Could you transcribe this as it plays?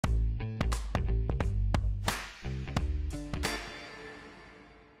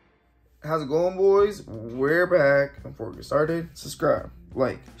How's it going, boys? We're back. Before we get started, subscribe,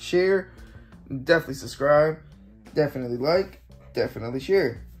 like, share, definitely subscribe, definitely like, definitely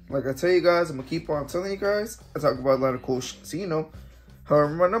share. Like I tell you guys, I'm gonna keep on telling you guys, I talk about a lot of cool shit, so you know, however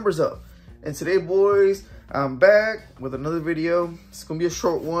my numbers up. And today, boys, I'm back with another video. It's gonna be a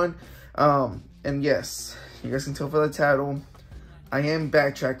short one. And yes, you guys can tell by the title, I am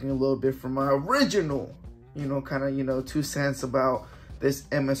backtracking a little bit from my original, kind of, 2 cents about this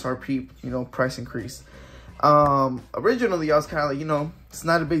MSRP, price increase. Originally, I was kind of like, it's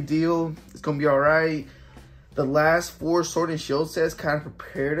not a big deal. It's going to be all right. The last 4 Sword and Shield sets kind of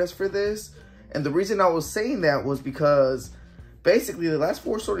prepared us for this. And the reason I was saying that was because basically the last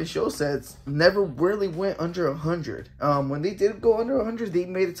 4 Sword and Shield sets never really went under 100. When they did go under 100, they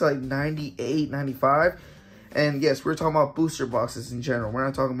made it to like 98, 95. And yes, we're talking about booster boxes in general. We're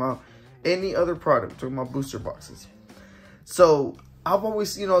not talking about any other product. We're talking about booster boxes. So I've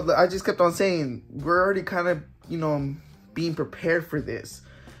always, I just kept on saying, we're already kind of, being prepared for this.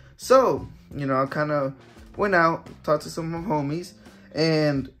 So, I kind of went out, talked to some of my homies,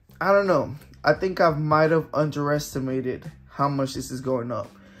 and I don't know. I think I might have underestimated how much this is going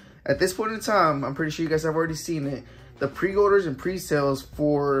up. At this point in time, I'm pretty sure you guys have already seen it. The pre-orders and pre-sales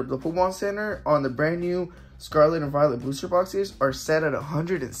for the Pokémon Center on the brand new Scarlet and Violet booster boxes are set at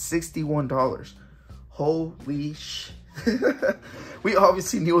 $161. Holy shit. We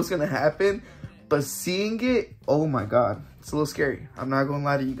obviously knew it was gonna happen, but seeing it, oh my god, it's a little scary. I'm not gonna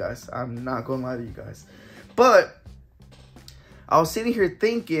lie to you guys. But I was sitting here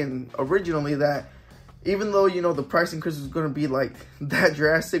thinking originally that even though the price increase was gonna be like that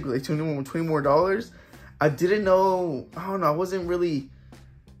drastic, like $20 more, I didn't know. I don't know. I wasn't really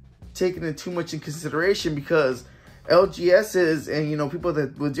taking it too much in consideration because LGSs and people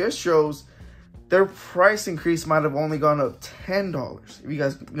that with just shows, their price increase might have only gone up $10, if you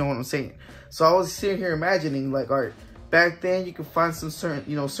guys know what I'm saying. So I was sitting here imagining, like, all right, back then you could find some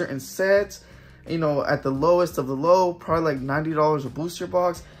certain, certain sets, at the lowest of the low, probably like $90 a booster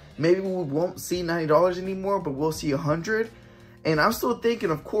box. Maybe we won't see $90 anymore, but we'll see 100. And I'm still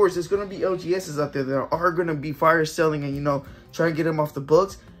thinking, of course, there's gonna be LGSs out there that are gonna be fire selling and try and get them off the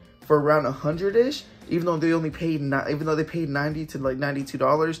books for around 100-ish, even though they paid $90 to like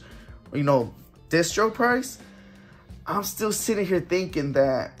 $92, distro price. I'm still sitting here thinking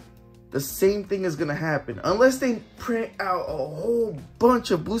that the same thing is gonna happen unless they print out a whole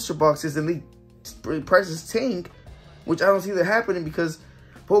bunch of booster boxes and the prices tank, which I don't see that happening because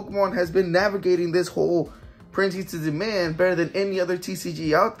Pokemon has been navigating this whole printing to demand better than any other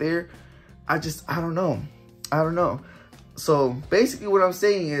TCG out there. I don't know. So basically what I'm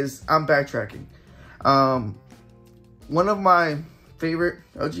saying is I'm backtracking. One of my favorite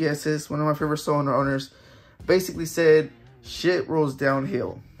LGSs, one of my favorite Sonar owners, basically said shit rolls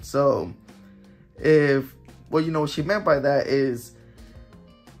downhill. So what she meant by that is,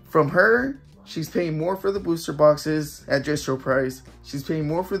 from her, she's paying more for the booster boxes at distro price. She's paying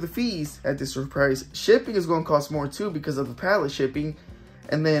more for the fees at distro price. Shipping is going to cost more too because of the pallet shipping,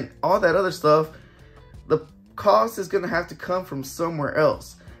 and then all that other stuff. The cost is going to have to come from somewhere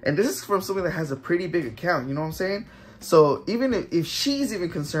else, and this is from somebody that has a pretty big account. You know what I'm saying? So even if she's even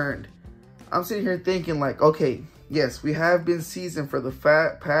concerned, I'm sitting here thinking like, okay, yes, we have been seasoned for the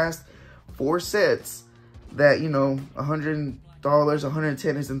past 4 sets that, $100,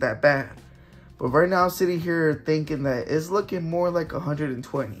 $110 isn't that bad. But right now I'm sitting here thinking that it's looking more like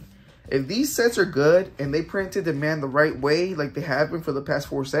 120. If these sets are good and they print to demand the right way, like they have been for the past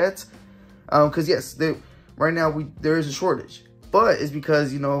 4 sets, because yes, right now there is a shortage. But it's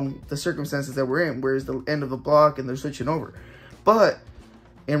because, the circumstances that we're in, where it's the end of the block and they're switching over. But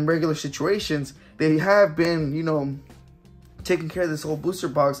in regular situations, they have been, taking care of this whole booster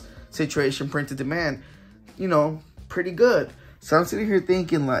box situation, print to demand, pretty good. So I'm sitting here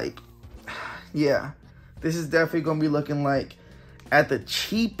thinking like, yeah, this is definitely going to be looking like, at the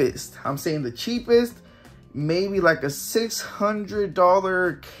cheapest, I'm saying the cheapest, maybe like a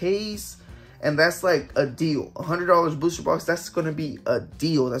 $600 case. And that's like a deal. $100 booster box, that's going to be a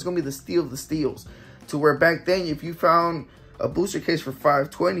deal. That's going to be the steal of the steals. To where back then, if you found a booster case for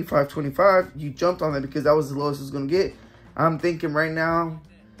 $520, $525, you jumped on it because that was the lowest it was going to get. I'm thinking right now,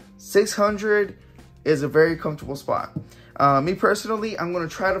 $600 is a very comfortable spot. Me personally, I'm going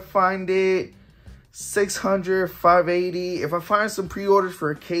to try to find it $600, $580. If I find some pre-orders for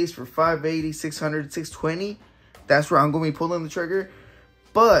a case for $580, $600, $620, that's where I'm going to be pulling the trigger.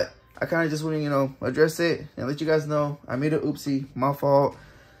 But I kind of just want to, address it and let you guys know I made an oopsie, my fault.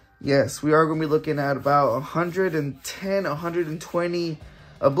 Yes, we are going to be looking at about 110, 120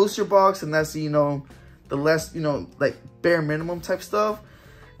 a booster box, and that's, the less, like bare minimum type stuff.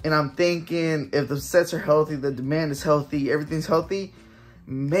 And I'm thinking if the sets are healthy, the demand is healthy, everything's healthy,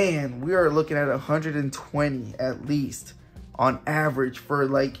 man, we are looking at 120 at least on average for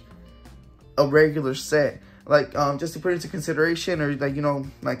like a regular set. Like, just to put into consideration, or like, you know,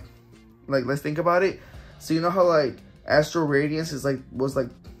 like let's think about it. So you know how like Astral Radiance is like, was like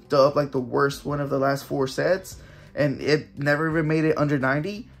dubbed like the worst one of the last 4 sets, and it never even made it under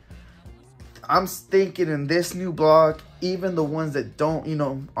 90. I'm thinking in this new block, even the ones that don't, you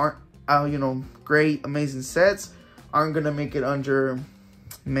know, aren't, you know, great, amazing sets, aren't going to make it under,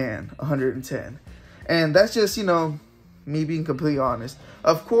 man, 110. And that's just, you know, me being completely honest.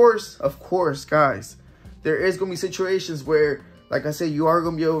 Of course, guys, there is going to be situations where, like I said, you are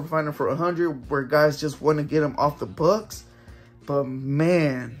going to be able to find them for 100, where guys just want to get them off the books. But,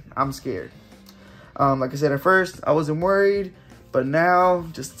 man, I'm scared. Like I said, at first, I wasn't worried. But now,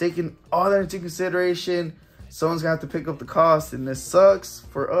 just taking all that into consideration, someone's going to have to pick up the cost. And this sucks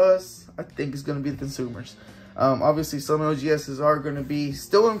for us. I think it's going to be the consumers. Obviously, some LGSs are going to be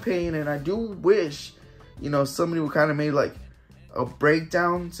still in pain. And I do wish, you know, somebody would kind of make like a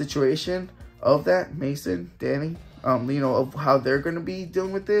breakdown situation of that. Mason, Danny, you know, of how they're going to be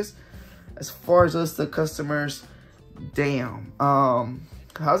dealing with this. As far as us, the customers, damn.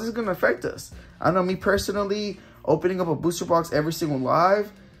 How's this going to affect us? I know me personally, opening up a booster box every single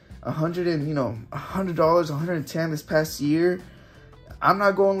live, $100, $110 this past year, I'm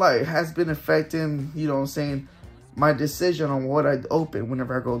not going to lie, it has been affecting, you know what I'm saying, my decision on what I open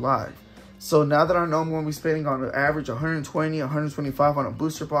whenever I go live. So now that I know I'm going to be spending on an average 120, 125 on a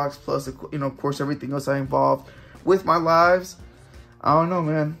booster box, plus, you know, of course, everything else I involved with my lives, I don't know,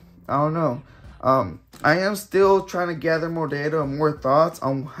 man. I don't know. I am still trying to gather more data and more thoughts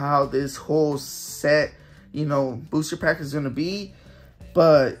on how this whole set, you know, booster pack is going to be.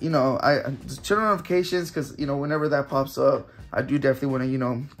 But, you know, I just turn on notifications because, you know, whenever that pops up, I do definitely want to, you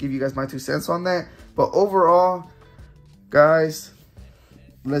know, give you guys my 2 cents on that. But overall, guys,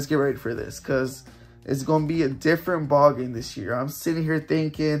 let's get ready for this because it's going to be a different ballgame this year. I'm sitting here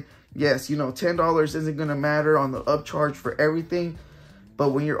thinking, yes, you know, $10 isn't going to matter on the upcharge for everything.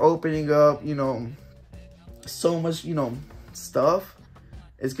 But when you're opening up, you know, so much, you know, stuff,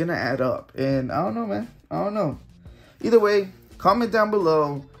 it's going to add up. And I don't know, man. I don't know. Either way, comment down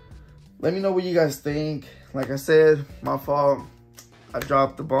below. Let me know what you guys think. Like I said, my fault. I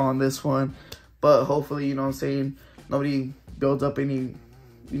dropped the ball on this one. But hopefully, you know what I'm saying, nobody builds up any,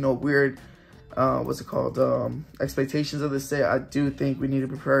 you know, weird, expectations of this set. I do think we need to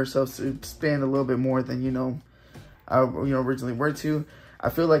prepare ourselves to spend a little bit more than, you know, I originally were to. I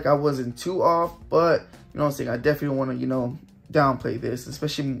feel like I wasn't too off, but, you know what I'm saying, I definitely want to, you know, downplay this,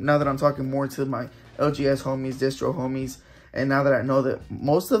 especially now that I'm talking more to my LGS homies, distro homies, and now that I know that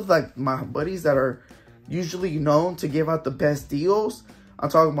most of like my buddies that are usually known to give out the best deals, I'm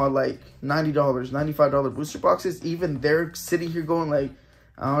talking about like $90, $95 booster boxes, even they're sitting here going like,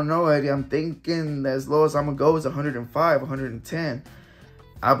 I don't know, Eddie, I'm thinking as low as I'm gonna go is 105, 110.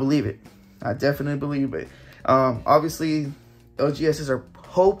 I believe it. I definitely believe it. Obviously, LGSs are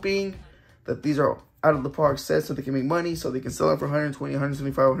hoping that these are out of the park sets so they can make money, so they can sell them for 120,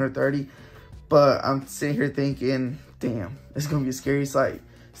 125, 130. But I'm sitting here thinking, damn, it's going to be a scary sight.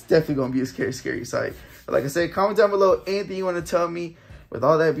 It's definitely going to be a scary, scary sight. But like I said, comment down below anything you want to tell me. With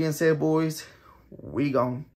all that being said, boys, we gone.